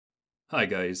Hi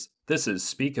guys, this is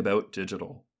Speak About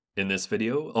Digital. In this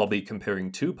video, I'll be comparing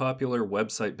two popular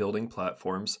website building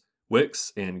platforms,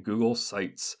 Wix and Google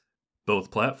Sites.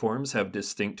 Both platforms have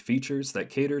distinct features that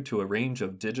cater to a range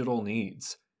of digital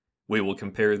needs. We will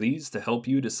compare these to help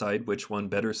you decide which one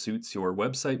better suits your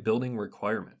website building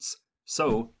requirements.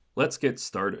 So, let's get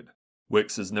started.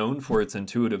 Wix is known for its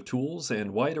intuitive tools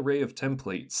and wide array of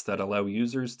templates that allow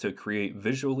users to create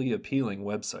visually appealing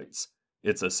websites.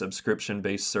 It's a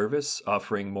subscription-based service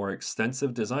offering more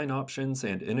extensive design options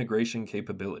and integration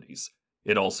capabilities.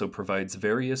 It also provides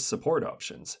various support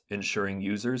options, ensuring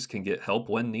users can get help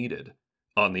when needed.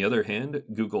 On the other hand,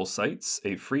 Google Sites,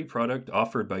 a free product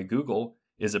offered by Google,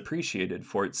 is appreciated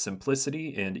for its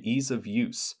simplicity and ease of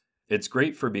use. It's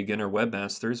great for beginner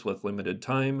webmasters with limited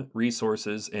time,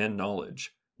 resources, and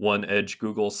knowledge. One edge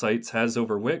Google Sites has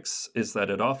over Wix is that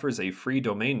it offers a free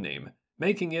domain name,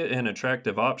 making it an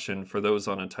attractive option for those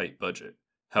on a tight budget.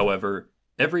 However,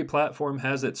 every platform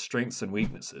has its strengths and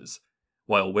weaknesses.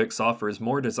 While Wix offers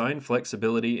more design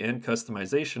flexibility and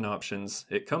customization options,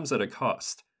 it comes at a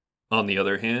cost. On the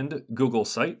other hand, Google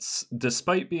Sites,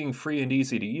 despite being free and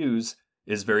easy to use,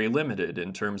 is very limited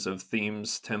in terms of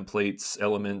themes, templates,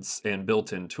 elements, and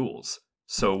built-in tools.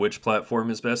 So which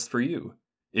platform is best for you?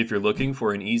 If you're looking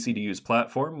for an easy-to-use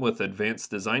platform with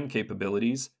advanced design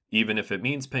capabilities, even if it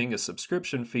means paying a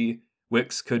subscription fee,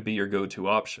 Wix could be your go-to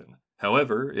option.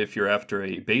 However, if you're after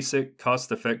a basic,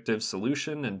 cost-effective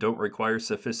solution and don't require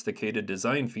sophisticated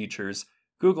design features,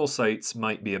 Google Sites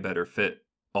might be a better fit.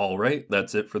 Alright,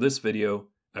 that's it for this video.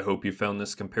 I hope you found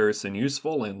this comparison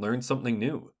useful and learned something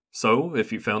new. So,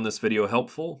 if you found this video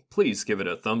helpful, please give it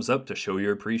a thumbs up to show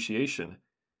your appreciation.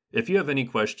 If you have any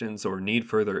questions or need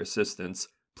further assistance,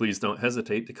 please don't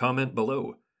hesitate to comment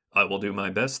below. I will do my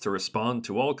best to respond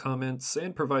to all comments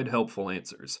and provide helpful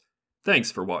answers. Thanks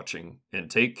for watching,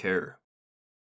 and take care.